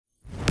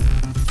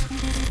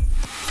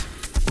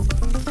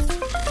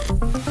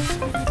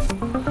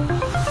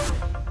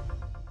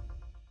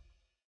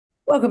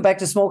Welcome back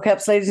to Small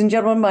Caps, ladies and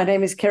gentlemen. My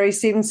name is Kerry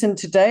Stevenson.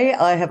 Today,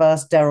 I have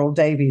asked Darryl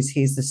Davies.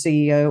 He's the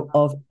CEO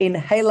of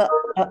InhaleRx.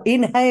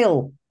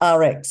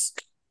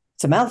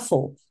 It's a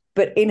mouthful,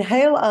 but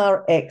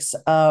InhaleRx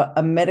are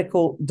a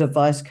medical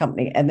device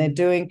company, and they're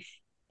doing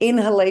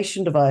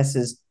inhalation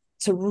devices.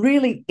 It's a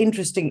really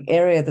interesting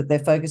area that they're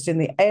focused in.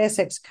 The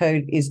ASX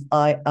code is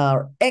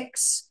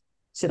IRX.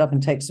 Sit up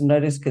and take some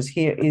notice because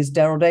here is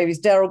Darryl Davies.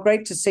 Darryl,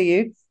 great to see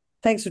you.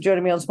 Thanks for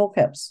joining me on Small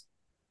Caps.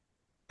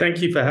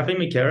 Thank you for having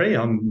me, Kerry.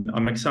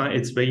 I'm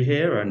excited to be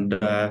here and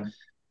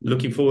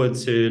looking forward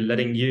to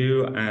letting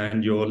you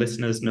and your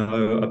listeners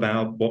know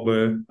about what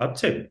we're up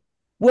to.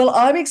 Well,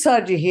 I'm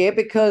excited you're here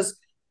because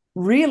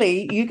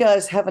really you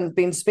guys haven't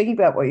been speaking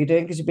about what you're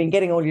doing because you've been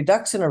getting all your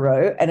ducks in a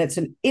row, and it's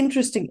an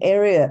interesting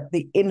area,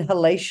 the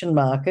inhalation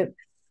market,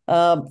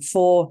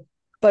 for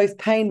both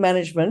pain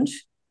management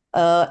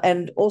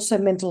and also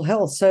mental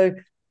health. So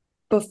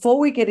before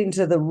we get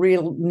into the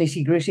real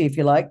nitty-gritty, if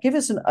you like, give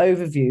us an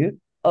overview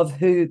of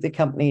who the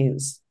company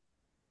is.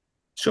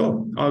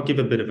 Sure, I'll give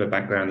a bit of a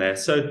background there.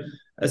 So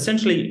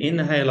essentially,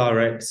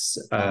 InhaleRx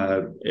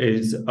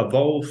is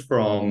evolved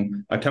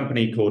from a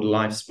company called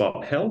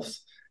LifeSpot Health.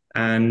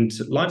 And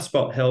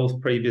LifeSpot Health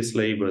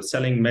previously was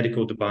selling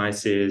medical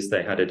devices.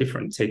 They had a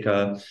different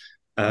ticker.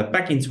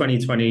 Back in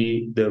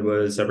 2020, there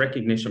was a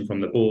recognition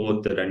from the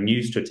board that a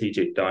new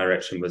strategic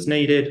direction was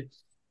needed.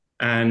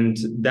 And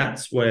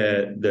that's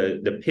where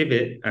the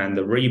pivot and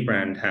the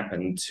rebrand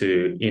happened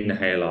to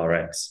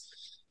InhaleRx.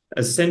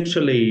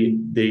 Essentially,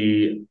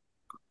 the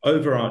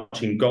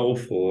overarching goal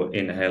for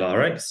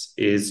InhaleRx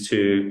is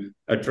to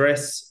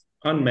address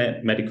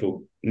unmet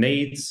medical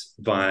needs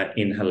via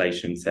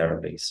inhalation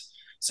therapies.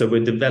 So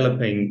we're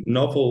developing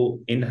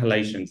novel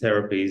inhalation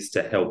therapies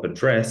to help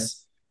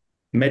address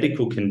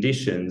medical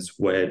conditions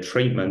where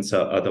treatments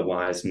are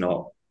otherwise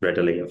not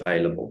readily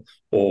available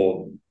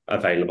or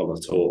available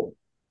at all.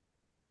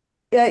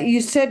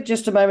 You said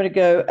just a moment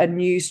ago a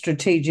new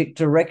strategic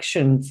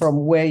direction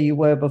from where you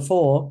were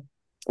before.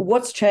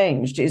 What's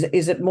changed?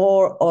 Is it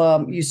more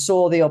you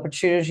saw the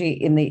opportunity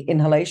in the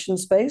inhalation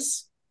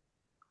space?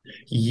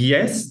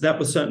 Yes, that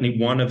was certainly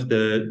one of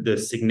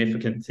the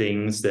significant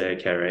things there,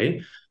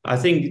 Kerry. I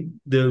think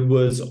there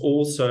was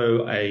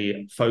also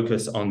a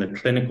focus on the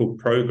clinical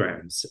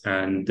programs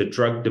and the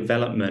drug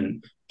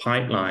development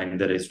pipeline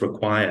that is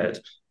required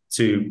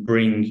to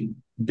bring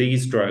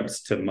these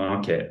drugs to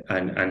market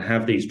and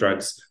have these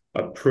drugs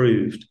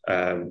approved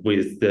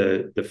with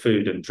the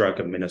Food and Drug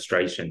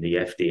Administration, the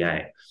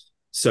FDA.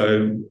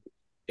 So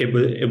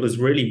it was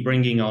really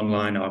bringing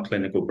online our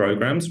clinical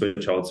programs,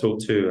 which I'll talk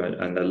to,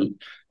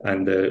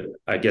 and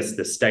I guess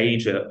the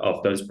stage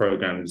of those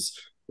programs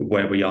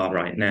where we are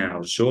right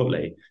now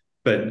shortly.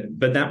 But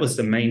that was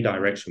the main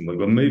direction. We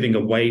were moving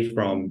away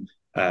from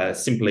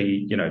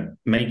simply,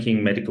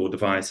 making medical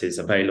devices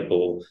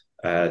available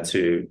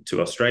to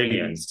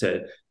Australians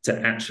to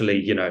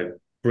actually,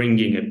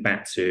 bringing it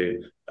back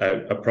to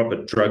a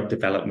proper drug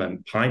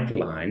development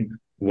pipeline,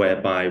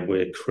 whereby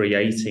we're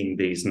creating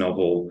these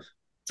novel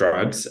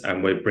drugs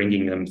and we're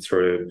bringing them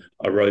through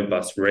a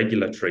robust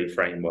regulatory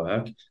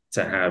framework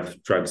to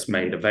have drugs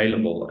made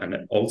available and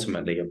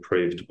ultimately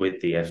approved with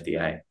the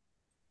FDA.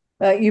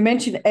 You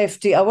mentioned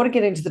FDA. I want to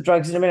get into the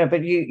drugs in a minute,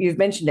 but you've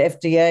mentioned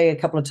FDA a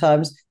couple of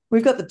times.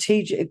 We've got the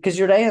TG, because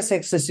you're an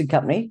ASX listed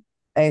company,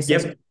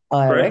 ASX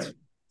IRX.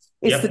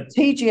 It's the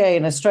TGA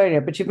in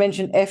Australia, but you've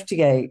mentioned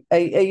FDA. Are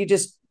you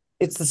just,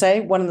 it's the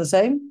same, one and the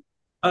same?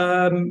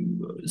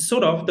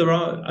 Sort of. There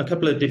are a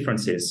couple of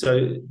differences.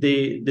 So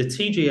the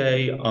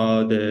TGA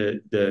are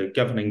the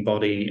governing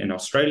body in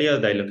Australia.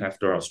 They look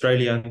after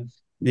Australia.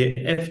 The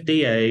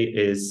FDA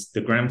is the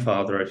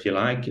grandfather, if you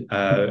like,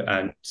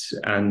 and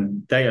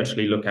they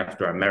actually look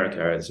after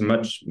America. It's a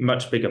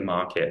much bigger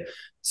market.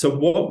 So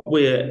what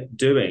we're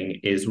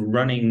doing is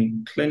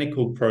running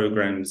clinical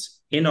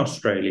programs in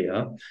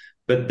Australia,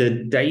 but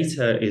the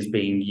data is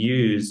being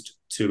used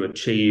to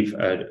achieve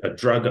a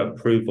drug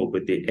approval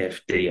with the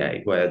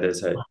FDA, where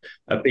there's a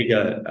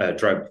bigger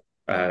drug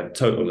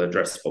total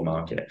addressable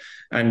market.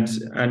 And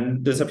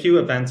there's a few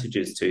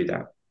advantages to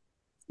that.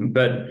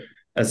 But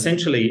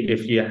essentially,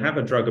 if you have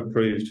a drug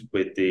approved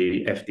with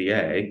the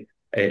FDA,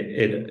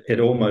 it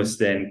almost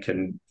then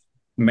can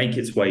make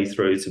its way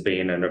through to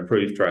being an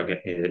approved drug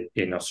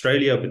in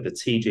Australia, with the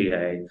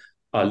TGA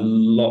a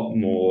lot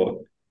more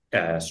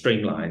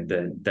streamlined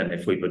than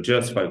if we were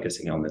just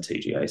focusing on the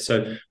TGA.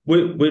 So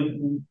we're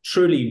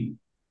truly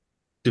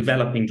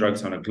developing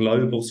drugs on a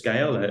global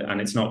scale, and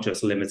it's not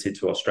just limited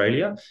to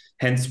Australia.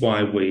 Hence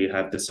why we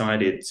have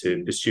decided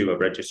to pursue a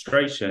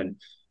registration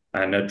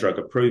and a drug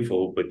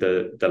approval with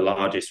the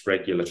largest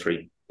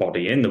regulatory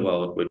body in the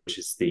world, which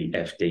is the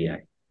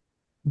FDA.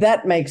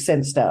 That makes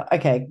sense now.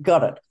 Okay,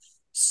 got it.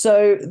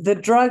 So the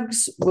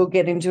drugs we'll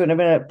get into in a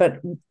minute, but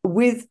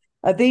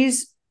are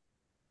these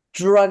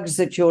drugs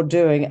that you're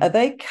doing, are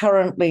they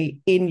currently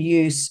in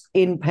use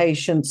in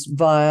patients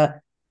via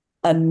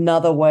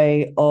another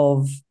way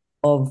of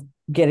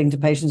getting to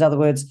patients? In other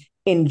words,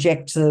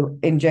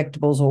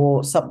 injectables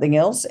or something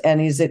else? And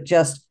is it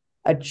just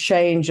a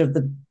change of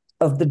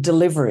of the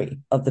delivery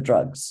of the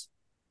drugs?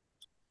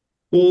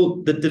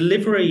 Well, the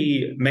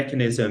delivery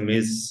mechanism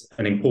is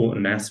an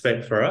important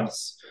aspect for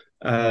us.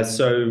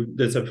 So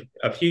there's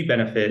a few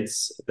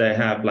benefits. They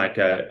have like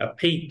a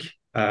peak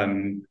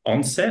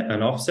onset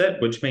and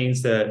offset, which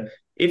means that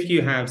if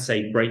you have,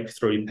 say,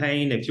 breakthrough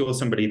pain, if you're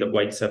somebody that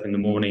wakes up in the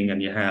morning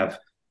and you have,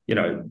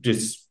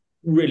 just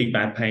really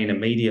bad pain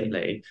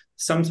immediately,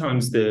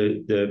 sometimes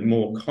the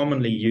more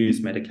commonly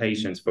used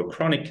medications for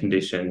chronic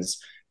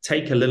conditions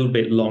take a little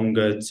bit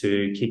longer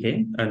to kick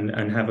in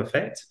and have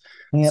effect.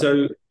 Yep.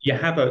 So you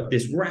have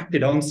this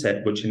rapid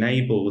onset, which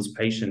enables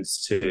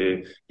patients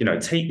to,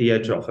 take the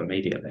edge off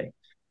immediately.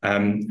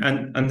 And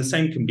the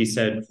same can be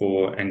said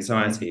for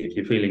anxiety. If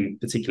you're feeling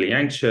particularly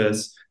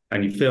anxious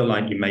and you feel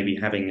like you may be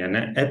having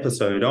an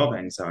episode of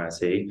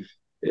anxiety,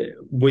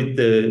 with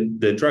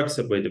the drugs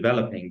that we're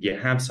developing, you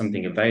have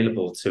something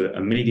available to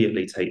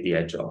immediately take the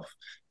edge off.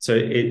 So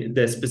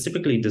they're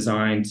specifically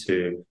designed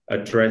to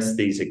address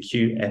these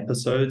acute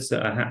episodes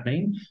that are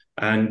happening.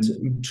 And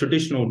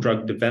traditional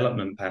drug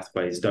development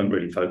pathways don't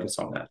really focus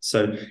on that.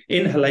 So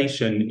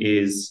inhalation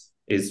is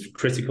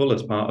critical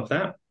as part of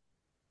that.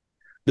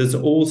 There's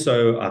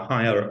also a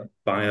higher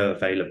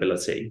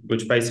bioavailability,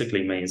 which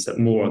basically means that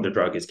more of the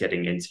drug is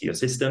getting into your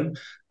system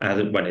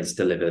when it's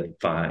delivered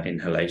via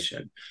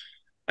inhalation.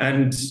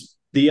 And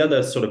the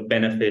other sort of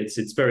benefits,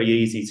 it's very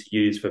easy to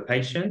use for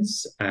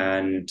patients,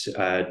 and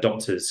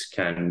doctors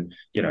can,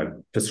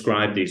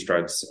 prescribe these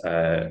drugs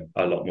a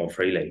lot more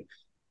freely.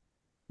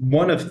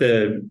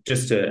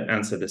 Just to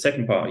answer the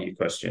second part of your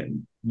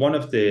question, one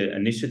of the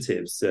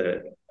initiatives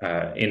that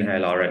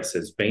InhaleRx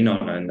has been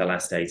on in the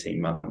last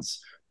 18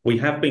 months, we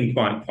have been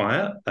quite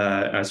quiet,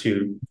 as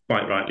you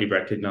quite rightly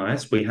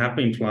recognize. We have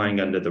been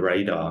flying under the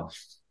radar,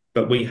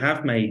 but we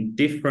have made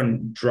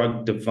different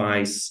drug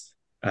device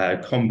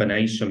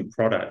combination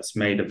products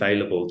made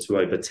available to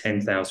over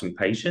 10,000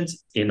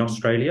 patients in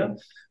Australia.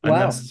 And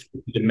that's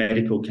the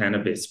medical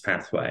cannabis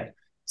pathway.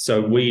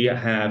 So we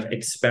have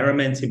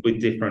experimented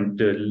with different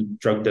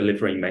drug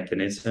delivery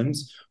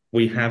mechanisms.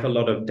 We have a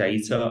lot of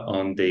data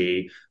on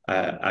the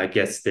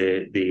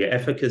efficacy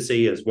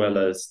as well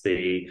as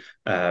the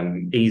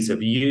ease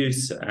of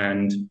use.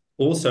 And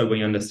also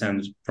we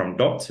understand from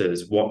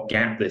doctors what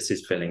gap this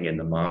is filling in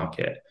the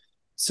market.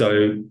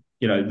 So,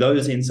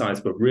 those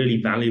insights were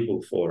really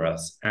valuable for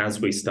us as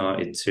we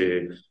started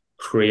to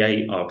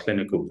create our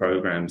clinical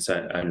programs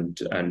and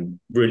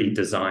really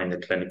design the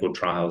clinical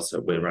trials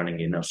that we're running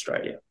in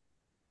Australia.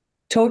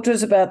 Talk to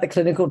us about the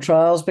clinical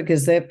trials,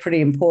 because they're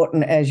pretty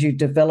important as you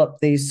develop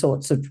these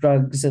sorts of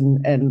drugs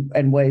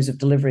and ways of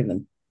delivering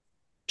them.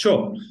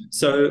 Sure.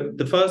 So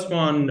the first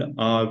one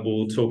I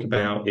will talk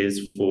about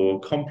is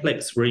for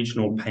complex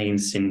regional pain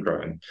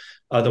syndrome,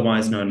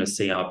 otherwise known as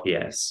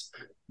CRPS.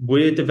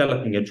 We're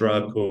developing a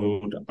drug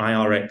called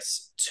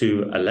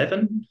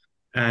IRX-211,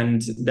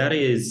 and that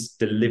is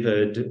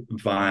delivered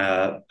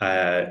via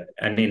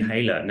an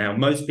inhaler. Now,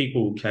 most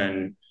people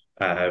can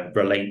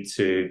relate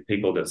to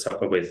people that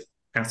suffer with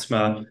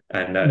asthma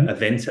and a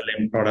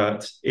Ventolin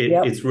product.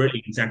 It's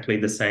really exactly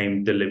the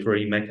same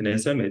delivery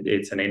mechanism.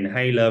 It's an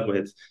inhaler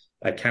with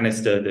a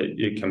canister that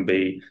it can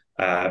be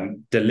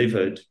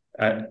delivered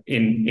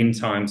in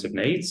times of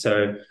need.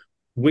 So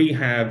we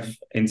have,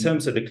 in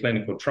terms of the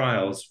clinical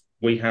trials,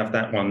 we have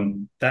that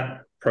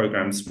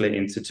program split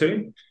into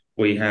two.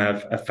 We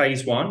have a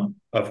phase 1,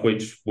 of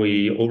which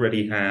we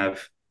already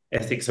have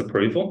ethics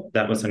approval.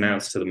 That was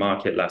announced to the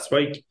market last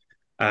week.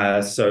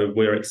 So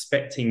we're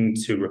expecting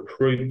to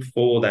recruit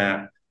for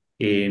that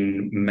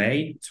in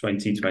May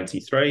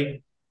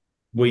 2023.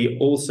 We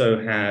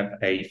also have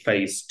a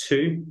phase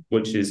 2,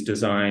 which is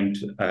designed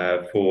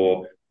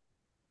for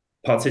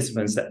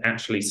participants that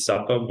actually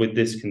suffer with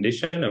this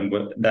condition, and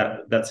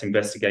that's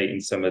investigating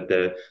some of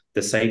the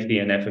safety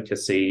and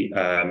efficacy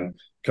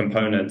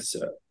components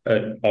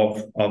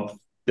of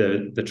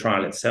the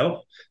trial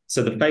itself.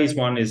 So the phase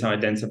 1 is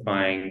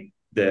identifying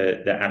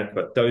the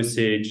adequate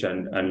dosage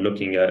and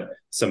looking at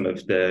some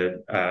of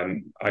the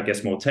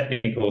more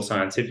technical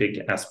scientific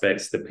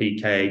aspects, the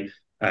PK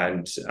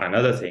and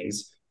other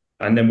things,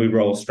 and then we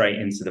roll straight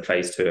into the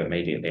phase 2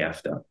 immediately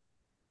after.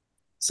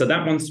 So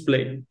that one's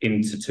split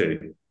into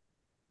two.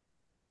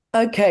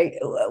 Okay,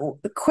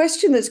 the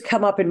question that's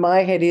come up in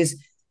my head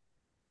is,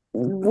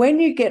 when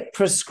you get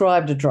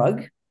prescribed a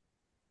drug,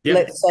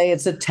 let's say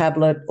it's a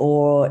tablet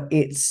or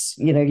it's,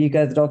 you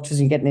go to the doctors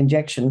and you get an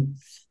injection,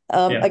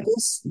 I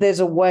guess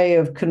there's a way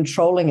of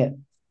controlling it.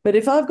 But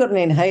if I've got an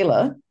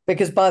inhaler,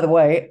 because by the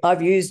way,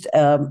 I've used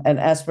an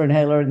asthma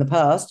inhaler in the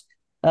past,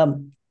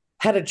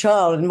 had a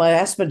child and my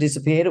asthma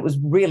disappeared. It was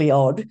really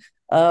odd.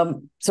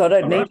 So I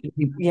don't need it.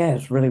 Yeah,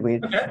 it's really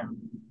weird. Okay.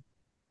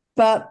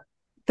 But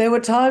there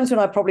were times when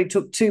I probably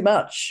took too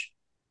much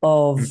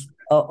of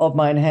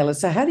my inhaler.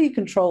 So how do you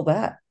control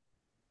that?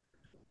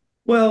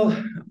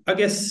 Well, I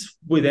guess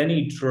with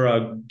any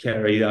drug,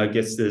 Kerry, I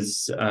guess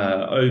there's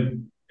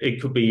it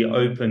could be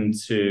open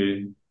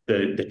to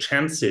the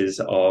chances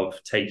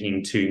of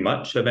taking too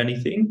much of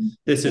anything.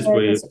 This is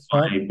where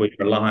we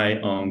rely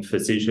on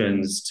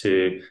physicians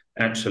to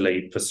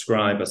actually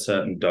prescribe a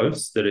certain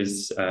dose that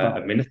is Right.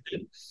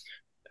 administered.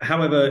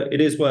 However,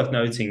 it is worth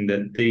noting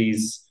that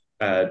these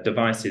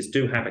devices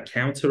do have a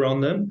counter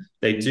on them.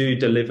 They do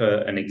deliver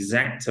an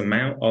exact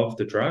amount of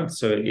the drug.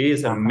 So it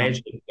is a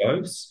measured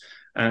dose.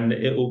 And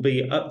it will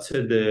be up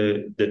to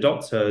the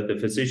doctor, the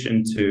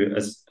physician, to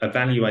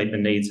evaluate the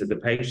needs of the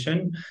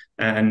patient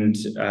and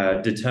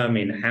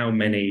determine how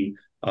many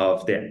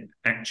of the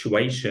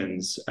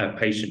actuations a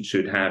patient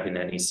should have in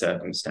any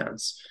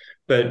circumstance.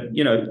 But,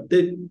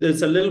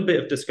 there's a little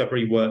bit of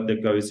discovery work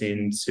that goes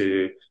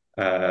into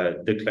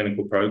the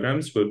clinical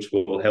programs, which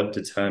will help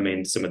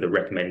determine some of the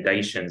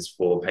recommendations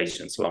for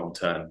patients long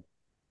term.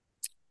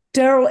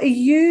 Darryl, are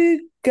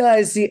you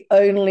guys the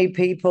only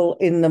people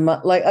in the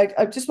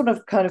I just want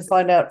to kind of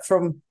find out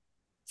from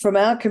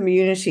our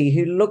community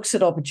who looks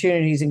at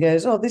opportunities and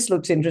goes, oh, this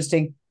looks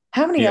interesting.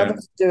 How many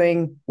others are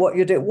doing what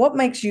you're doing? What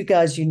makes you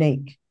guys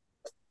unique?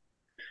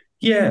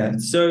 Yeah,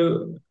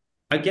 so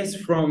I guess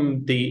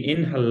from the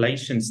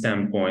inhalation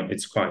standpoint,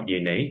 it's quite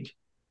unique.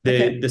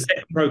 The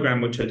second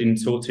program, which I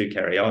didn't talk to,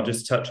 Kerry, I'll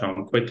just touch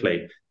on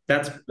quickly.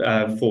 That's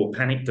for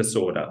panic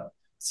disorder.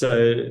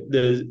 So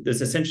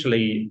there's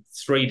essentially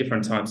three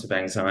different types of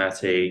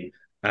anxiety,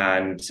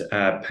 and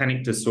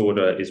panic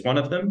disorder is one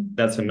of them.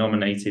 That's a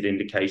nominated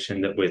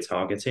indication that we're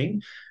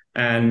targeting.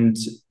 And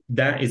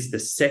that is the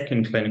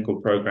second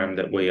clinical program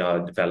that we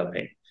are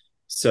developing.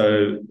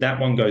 So that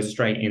one goes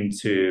straight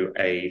into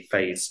a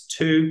phase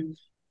 2,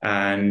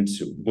 and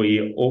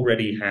we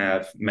already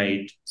have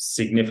made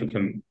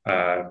significant,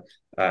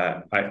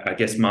 I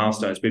guess,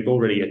 milestones. We've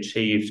already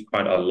achieved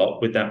quite a lot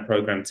with that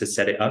program to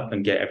set it up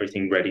and get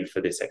everything ready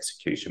for this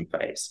execution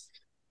phase.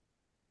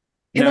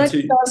 Can I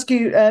just ask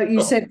you,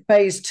 you said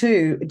phase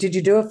 2. Did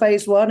you do a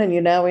phase 1 and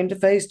you're now into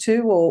phase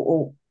 2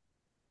 or?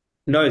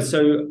 No,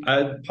 so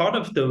part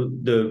of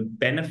the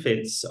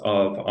benefits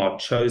of our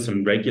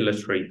chosen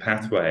regulatory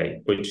pathway,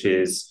 which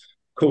is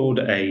called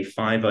a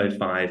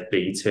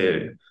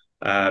 505(b)(2.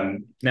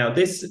 Now,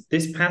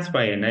 this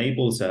pathway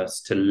enables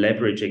us to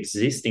leverage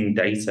existing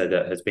data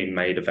that has been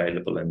made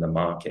available in the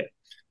market.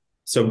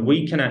 So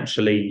we can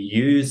actually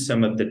use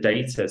some of the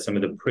data, some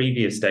of the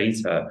previous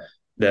data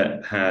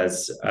that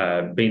has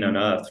been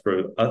unearthed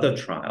through other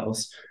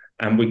trials,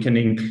 and we can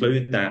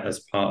include that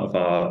as part of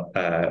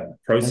our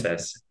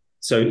process.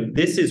 So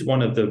this is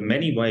one of the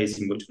many ways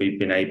in which we've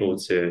been able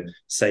to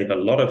save a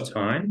lot of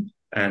time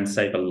and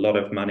save a lot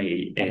of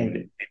money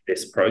in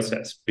this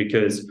process,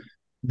 because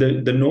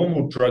the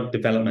normal drug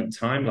development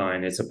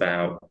timeline is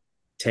about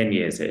 10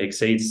 years. It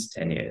exceeds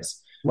 10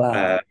 years.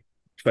 Wow.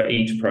 For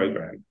each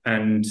program.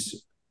 And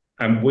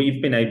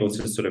we've been able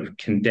to sort of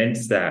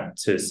condense that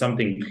to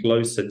something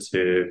closer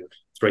to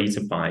 3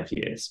 to 5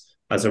 years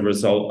as a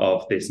result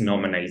of this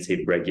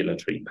nominated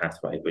regulatory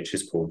pathway, which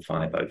is called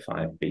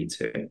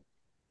 505(b)(2).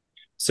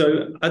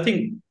 So I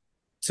think,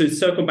 to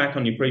circle back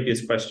on your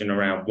previous question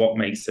around what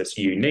makes us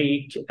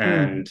unique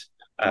and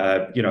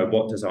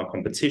what does our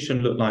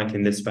competition look like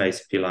in this space,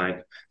 if you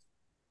like,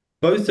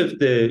 both of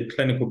the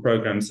clinical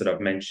programs that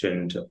I've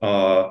mentioned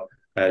are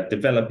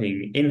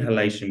developing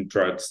inhalation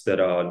drugs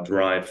that are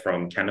derived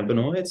from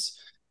cannabinoids.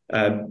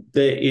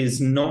 There is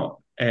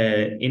not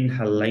an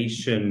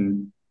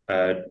inhalation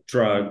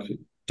drug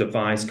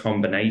device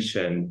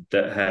combination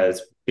that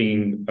has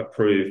been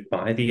approved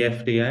by the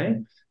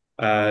FDA.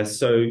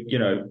 So,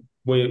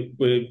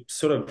 we're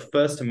sort of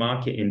first to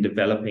market in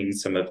developing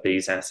some of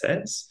these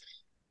assets,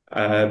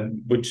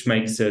 which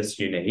makes us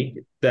unique.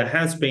 There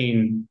has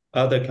been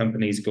other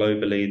companies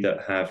globally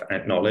that have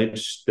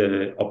acknowledged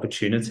the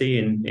opportunity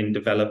in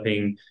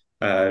developing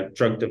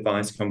drug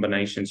device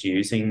combinations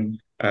using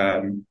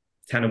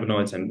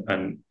cannabinoids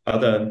and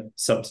other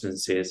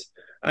substances.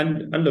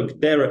 And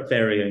look, they're at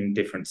varying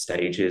different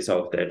stages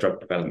of their drug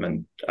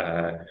development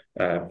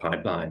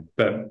pipeline.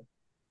 But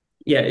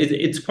yeah,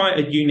 it's quite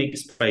a unique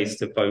space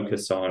to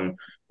focus on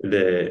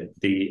the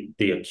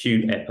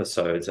acute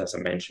episodes, as I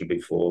mentioned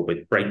before,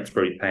 with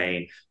breakthrough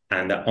pain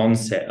and the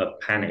onset of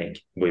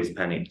panic with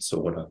panic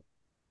disorder.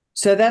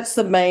 So that's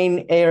the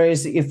main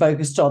areas that you're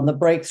focused on, the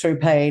breakthrough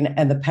pain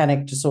and the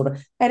panic disorder.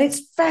 And it's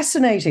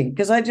fascinating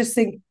because I just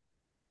think,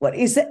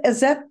 is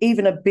that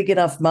even a big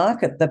enough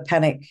market, the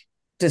panic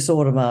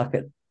disorder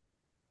market?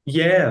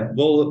 Yeah,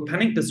 well,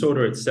 panic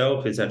disorder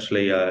itself is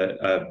actually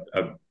a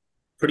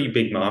pretty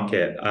big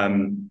market.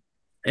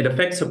 It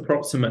affects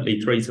approximately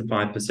 3 to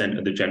 5%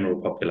 of the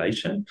general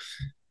population.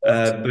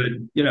 But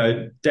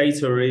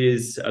data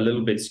is a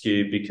little bit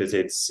skewed because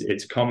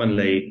it's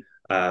commonly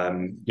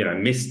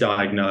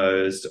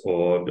misdiagnosed,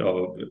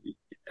 or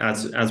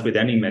as with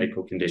any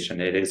medical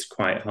condition, it is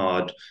quite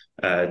hard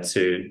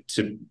to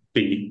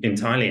be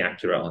entirely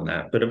accurate on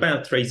that. But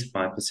about 3 to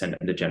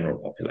 5% of the general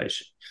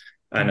population,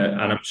 and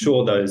I'm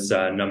sure those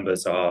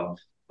numbers are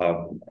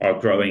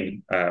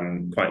growing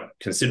quite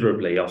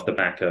considerably off the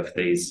back of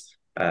these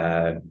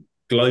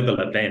global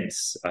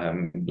events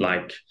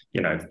like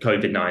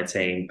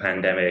COVID-19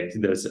 pandemic.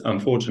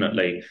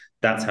 Unfortunately,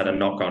 that's had a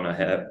knock-on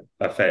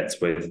effect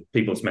with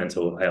people's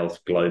mental health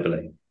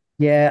globally.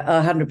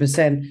 Yeah,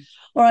 100%.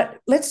 All right,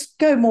 let's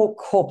go more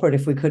corporate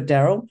if we could,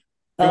 Darryl.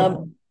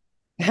 Sure.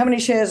 How many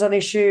shares on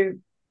issue?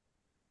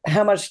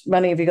 How much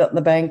money have you got in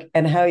the bank,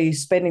 and how are you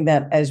spending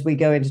that as we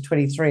go into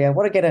 23? I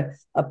want to get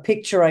a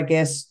picture, I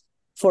guess,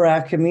 for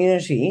our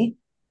community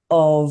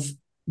of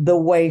the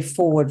way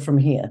forward from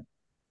here.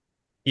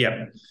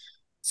 Yeah.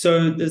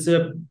 So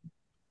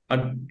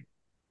I,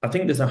 I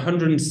think there's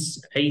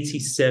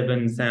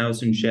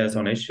 187,000 shares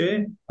on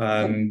issue.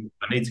 I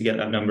need to get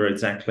that number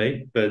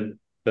exactly, but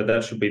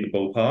that should be the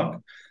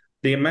ballpark.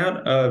 The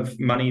amount of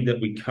money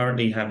that we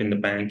currently have in the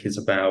bank is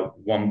about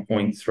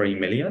 1.3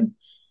 million.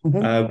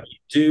 Mm-hmm. We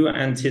do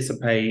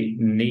anticipate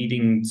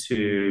needing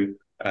to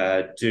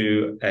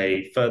do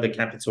a further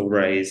capital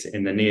raise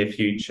in the near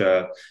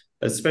future,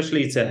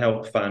 especially to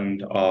help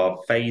fund our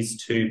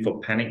phase 2 for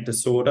panic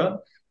disorder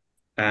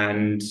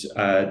and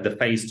the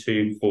phase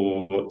 2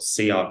 for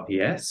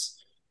CRPS.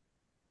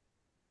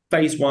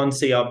 Phase 1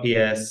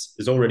 CRPS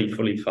is already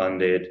fully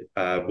funded.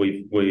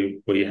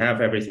 We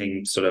have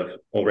everything sort of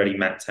already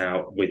mapped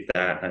out with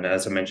that. And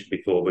as I mentioned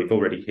before, we've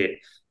already hit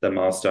the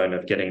milestone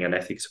of getting an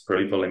ethics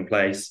approval in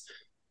place.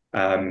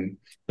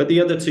 But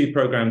the other two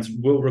programs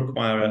will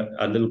require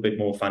a little bit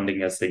more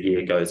funding as the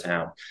year goes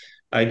out.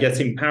 I guess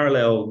in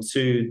parallel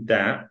to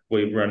that,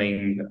 we're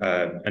running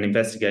an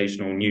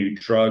investigational new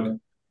drug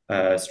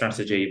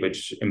strategy,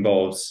 which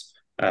involves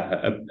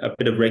a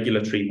bit of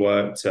regulatory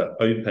work to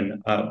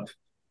open up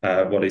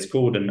what is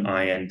called an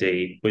IND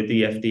with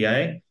the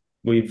FDA.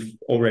 We've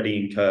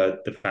already incurred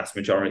the vast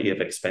majority of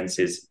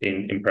expenses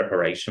in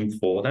preparation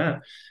for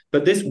that.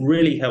 But this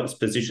really helps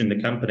position the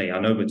company.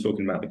 I know we're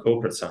talking about the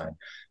corporate side,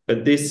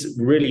 but this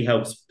really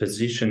helps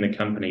position the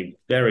company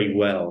very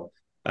well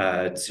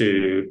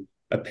to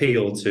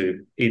appeal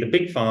to either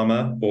big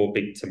pharma or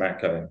big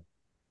tobacco.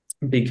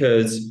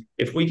 Because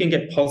if we can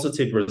get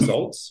positive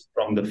results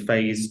from the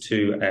phase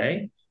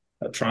 2A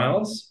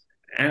trials,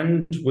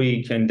 and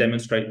we can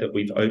demonstrate that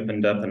we've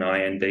opened up an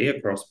IND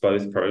across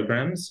both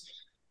programs,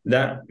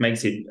 that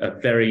makes it a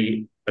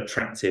very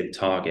attractive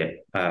target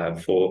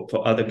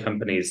for other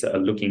companies that are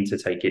looking to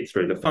take it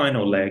through the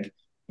final leg,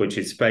 which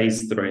is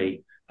phase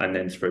 3, and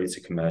then through to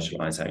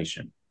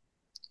commercialization.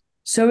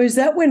 So is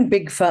that when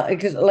big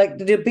pharma, like,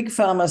 did big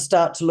pharma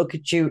start to look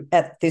at you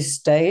at this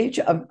stage?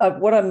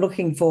 What I'm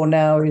looking for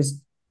now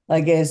is,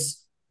 I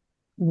guess,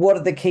 what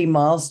are the key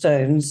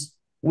milestones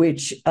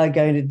which are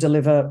going to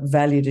deliver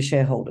value to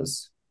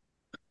shareholders?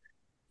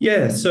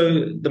 Yeah,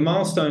 so the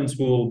milestones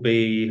will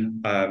be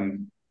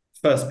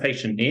first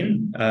patient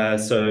in.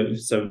 So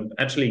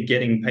actually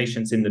getting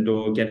patients in the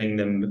door, getting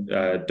them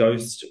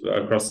dosed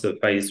across the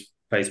phase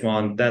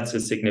 1, that's a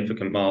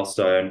significant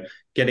milestone.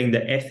 Getting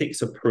the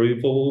ethics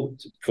approval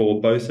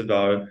for both of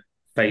our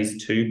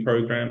phase 2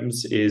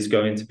 programs is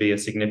going to be a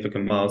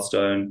significant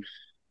milestone.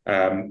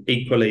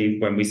 Equally,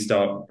 when we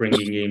start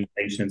bringing in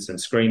patients and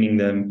screening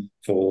them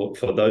for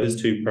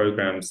those 2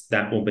 programs,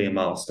 that will be a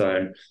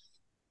milestone.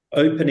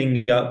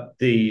 Opening up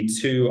the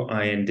 2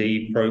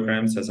 IND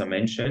programs, as I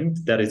mentioned,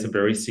 that is a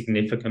very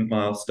significant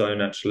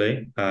milestone,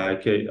 actually,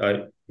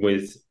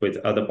 with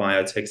other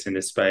biotechs in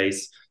this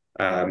space.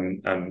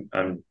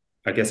 And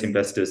I guess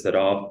investors that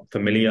are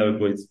familiar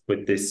with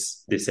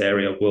this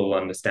area will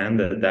understand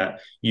that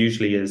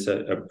usually is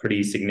a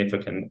pretty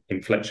significant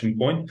inflection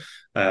point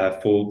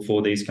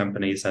for these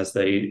companies as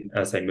they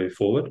move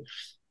forward.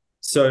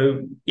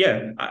 So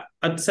yeah,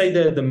 I'd say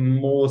they're the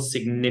more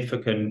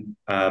significant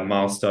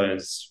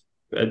milestones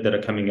that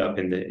are coming up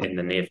in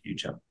the near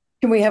future.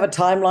 Can we have a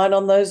timeline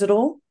on those at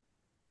all?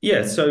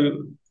 Yeah,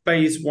 so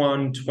phase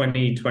 1,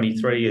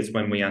 2023 is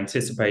when we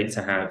anticipate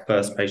to have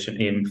first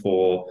patient in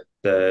for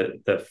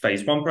the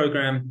phase 1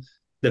 program.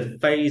 The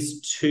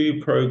phase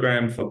 2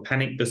 program for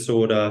panic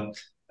disorder,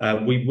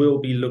 we will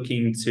be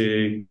looking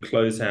to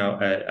close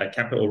out a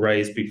capital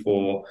raise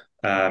before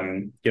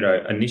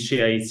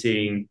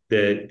initiating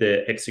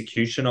the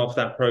execution of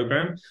that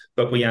program.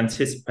 But we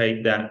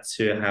anticipate that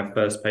to have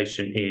first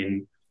patient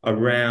in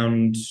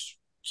around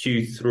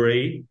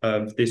Q3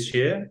 of this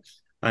year.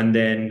 And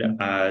then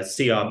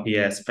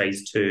CRPS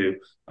phase 2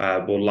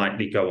 will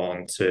likely go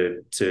on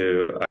to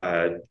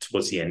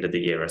towards the end of the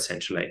year,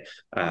 essentially.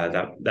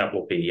 That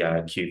will be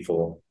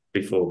Q4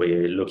 before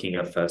we're looking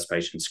at first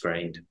patient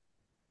screened.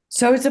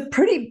 So it's a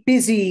pretty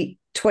busy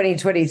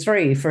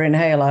 2023 for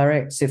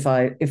InhaleRx. If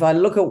I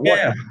look at what,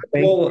 yeah,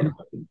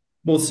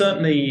 well,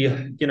 certainly,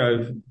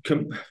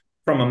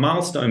 from a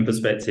milestone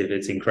perspective,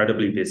 it's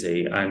incredibly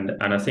busy, and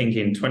I think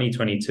in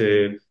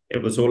 2022.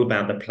 It was all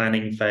about the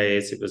planning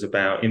phase. It was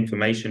about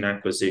information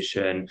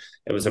acquisition.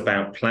 It was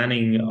about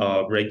planning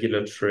our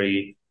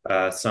regulatory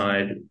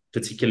side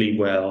particularly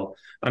well.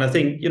 And I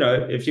think,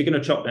 if you're going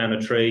to chop down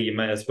a tree, you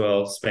may as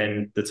well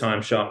spend the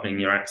time sharpening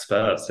your axe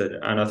first.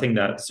 And I think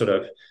that sort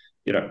of,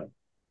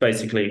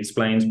 basically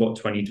explains what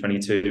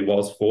 2022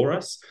 was for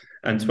us.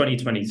 And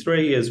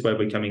 2023 is where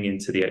we're coming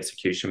into the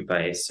execution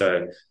phase.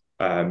 So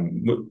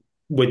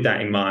with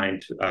that in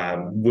mind,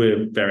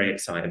 we're very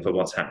excited for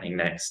what's happening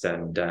next,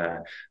 and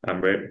I'm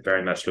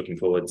very much looking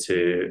forward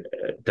to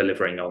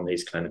delivering on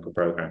these clinical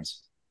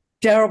programs.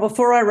 Darryl,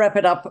 before I wrap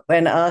it up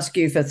and ask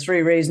you for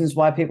 3 reasons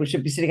why people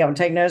should be sitting up and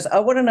taking notice, I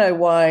want to know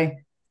why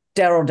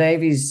Darryl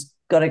Davies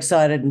got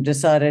excited and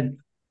decided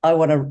I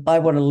want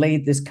to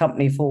lead this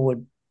company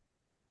forward.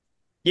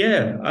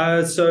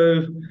 Yeah,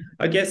 so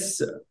I guess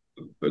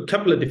a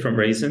couple of different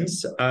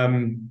reasons.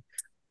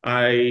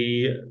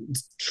 I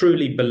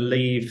truly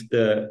believe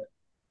that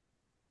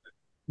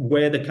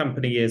where the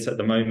company is at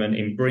the moment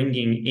in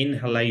bringing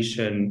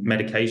inhalation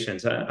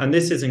medications, and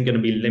this isn't going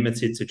to be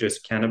limited to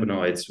just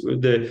cannabinoids.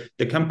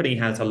 The company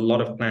has a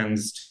lot of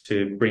plans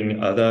to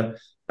bring other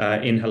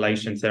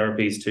inhalation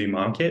therapies to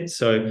market.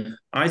 So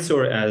I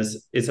saw it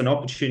as it's an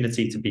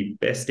opportunity to be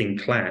best in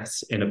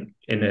class in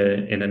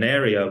an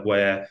area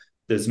where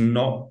there's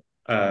not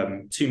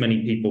too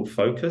many people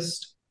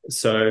focused.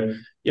 So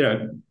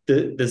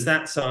there's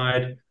that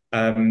side.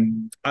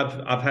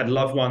 I've had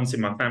loved ones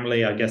in my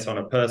family, I guess, on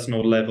a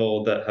personal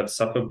level that have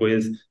suffered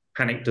with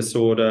panic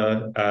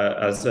disorder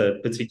as a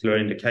particular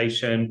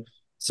indication.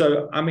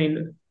 So, I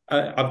mean,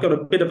 I've got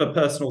a bit of a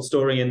personal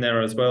story in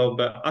there as well,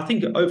 but I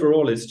think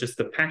overall it's just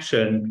the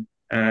passion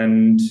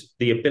and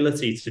the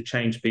ability to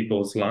change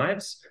people's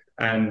lives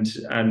and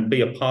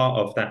be a part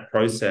of that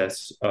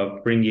process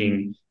of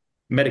bringing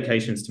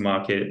medications to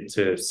market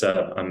to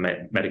serve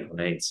unmet medical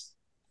needs.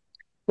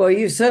 Well,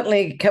 you're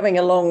certainly coming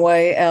a long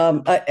way,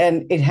 and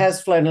it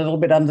has flown a little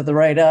bit under the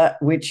radar,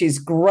 which is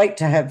great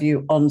to have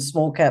you on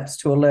Small Caps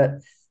to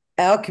alert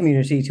our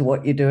community to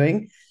what you're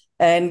doing.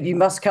 And you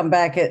must come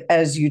back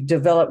as you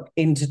develop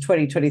into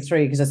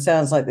 2023, because it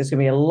sounds like there's going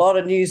to be a lot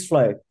of news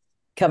flow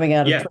coming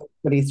out of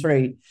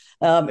 2023.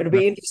 It'll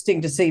be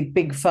interesting to see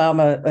Big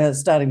Pharma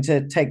starting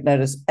to take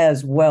notice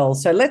as well.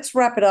 So let's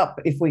wrap it up,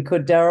 if we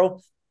could,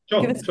 Darryl.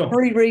 Give us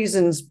 3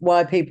 reasons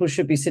why people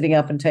should be sitting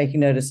up and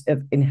taking notice of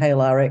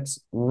InhaleRx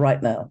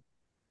right now.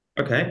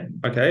 Okay.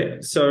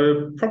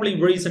 So probably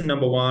reason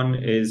number one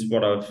is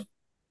what I've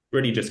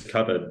really just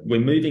covered.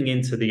 We're moving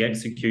into the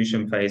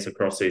execution phase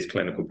across these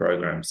clinical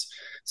programs.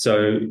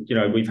 So,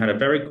 we've had a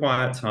very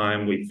quiet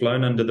time. We've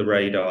flown under the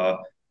radar.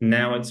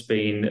 Now it's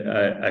been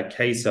a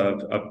case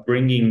of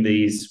bringing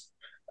these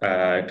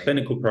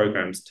clinical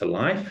programs to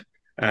life.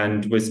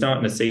 And we're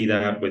starting to see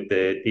that with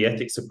the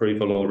ethics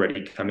approval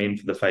already come in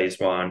for the phase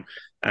 1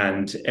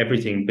 and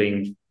everything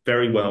being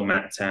very well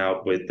mapped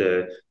out with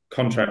the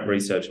contract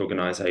research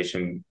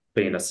organization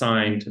being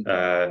assigned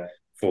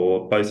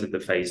for both of the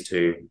phase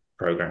 2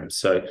 programs.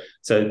 So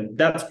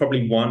that's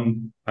probably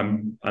one,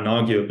 and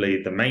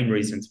arguably the main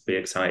reason to be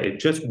excited,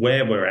 just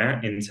where we're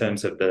at in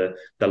terms of the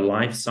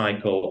life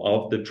cycle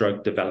of the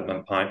drug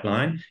development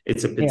pipeline.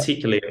 It's a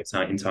particularly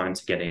exciting time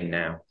to get in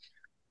now.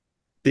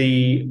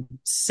 The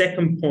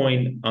second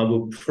point, I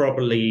would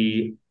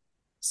probably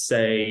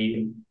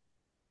say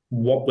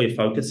what we're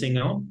focusing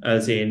on,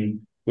 as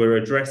in we're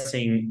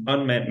addressing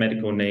unmet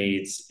medical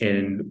needs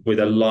with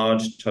a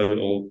large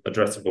total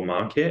addressable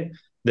market.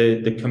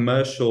 The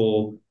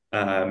commercial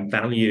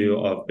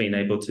value of being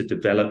able to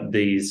develop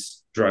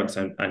these drugs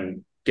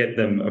and get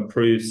them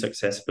approved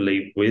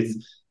successfully with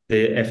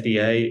the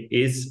FDA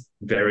is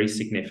very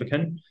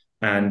significant.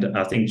 And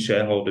I think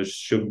shareholders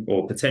should,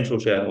 or potential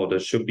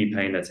shareholders should, be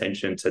paying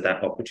attention to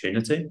that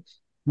opportunity.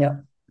 Yeah.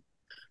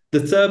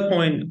 The third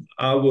point,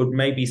 I would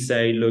maybe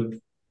say, look,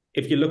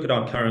 if you look at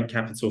our current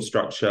capital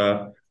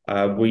structure,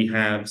 we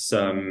have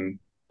some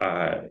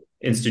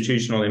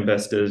institutional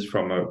investors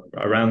from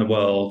around the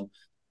world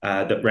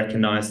that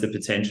recognize the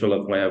potential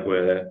of where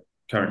we're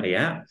currently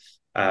at.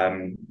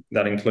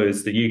 That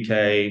includes the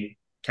UK,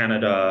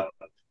 Canada,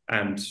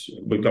 and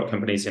we've got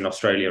companies in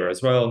Australia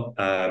as well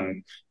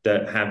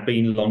that have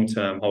been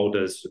long-term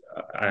holders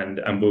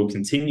and will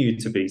continue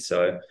to be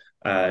so,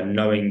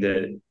 knowing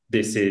that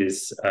this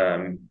is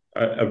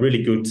a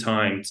really good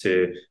time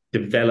to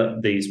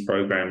develop these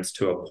programs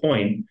to a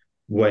point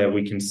where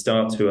we can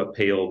start to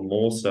appeal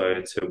more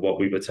so to what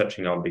we were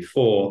touching on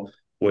before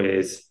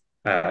with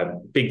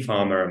Big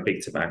Pharma and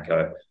Big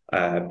Tobacco,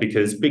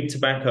 because Big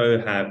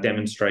Tobacco have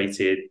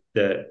demonstrated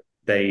that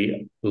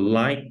they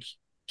like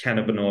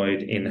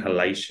cannabinoid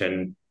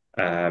inhalation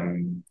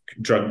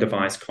drug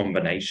device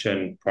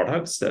combination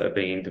products that are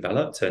being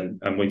developed,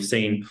 and we've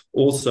seen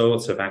all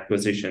sorts of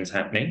acquisitions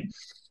happening.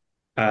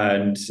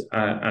 And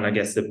I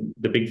guess the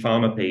Big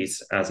Pharma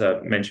piece, as I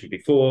mentioned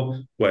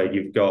before, where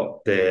you've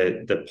got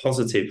the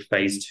positive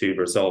phase 2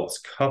 results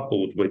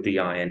coupled with the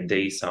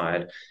IND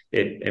side,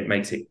 it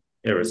makes it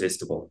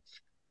irresistible.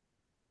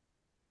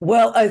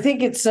 Well, I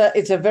think it's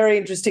a very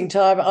interesting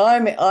time.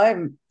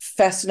 I'm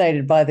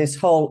fascinated by this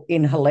whole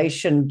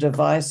inhalation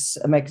device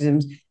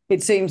mechanisms.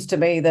 It seems to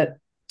me that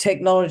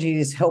technology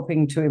is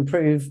helping to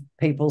improve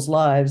people's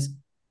lives,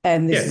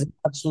 and this is a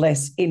much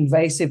less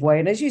invasive way.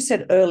 And as you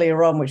said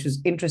earlier on, which was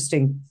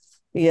interesting,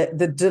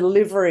 the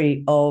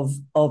delivery of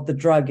the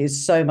drug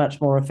is so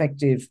much more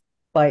effective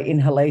by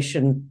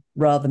inhalation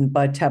rather than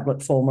by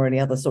tablet form or any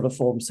other sort of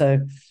form. So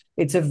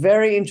it's a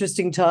very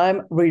interesting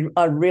time.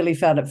 I really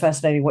found it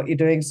fascinating what you're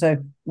doing. So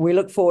we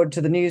look forward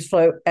to the news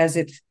flow as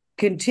it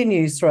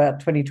continues throughout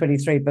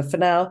 2023. But for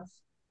now,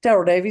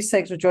 Darryl Davies,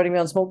 thanks for joining me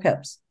on Small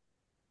Caps.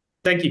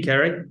 Thank you,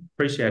 Kerry.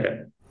 Appreciate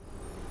it.